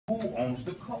who owns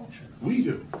the culture? We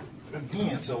do.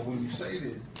 Again, so when you say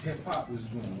that hip-hop is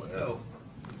doing well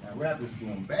and rap is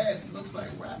doing bad, it looks like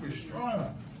rap is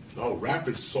strong. No, rap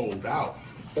is sold out.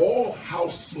 All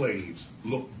house slaves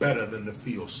look better than the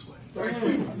field slave.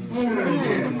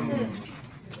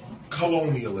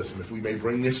 Colonialism, if we may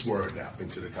bring this word now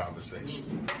into the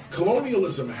conversation.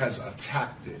 Colonialism has a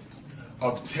tactic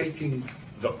of taking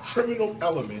the criminal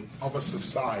element of a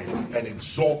society and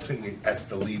exalting it as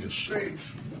the leadership.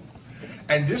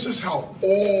 And this is how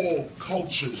all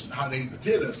cultures, how they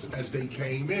did us as they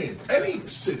came in. Any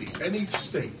city, any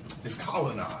state is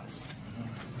colonized.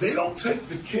 They don't take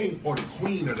the king or the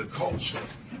queen of the culture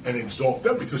and exalt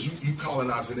them because you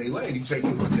colonizing their land, you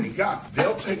taking what they got.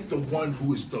 They'll take the one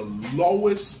who is the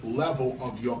lowest level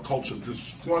of your culture,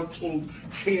 disgruntled,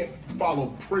 can't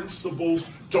follow principles,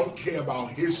 don't care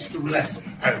about history,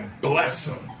 and bless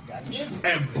them.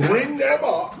 And bring them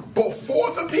up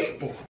before the people.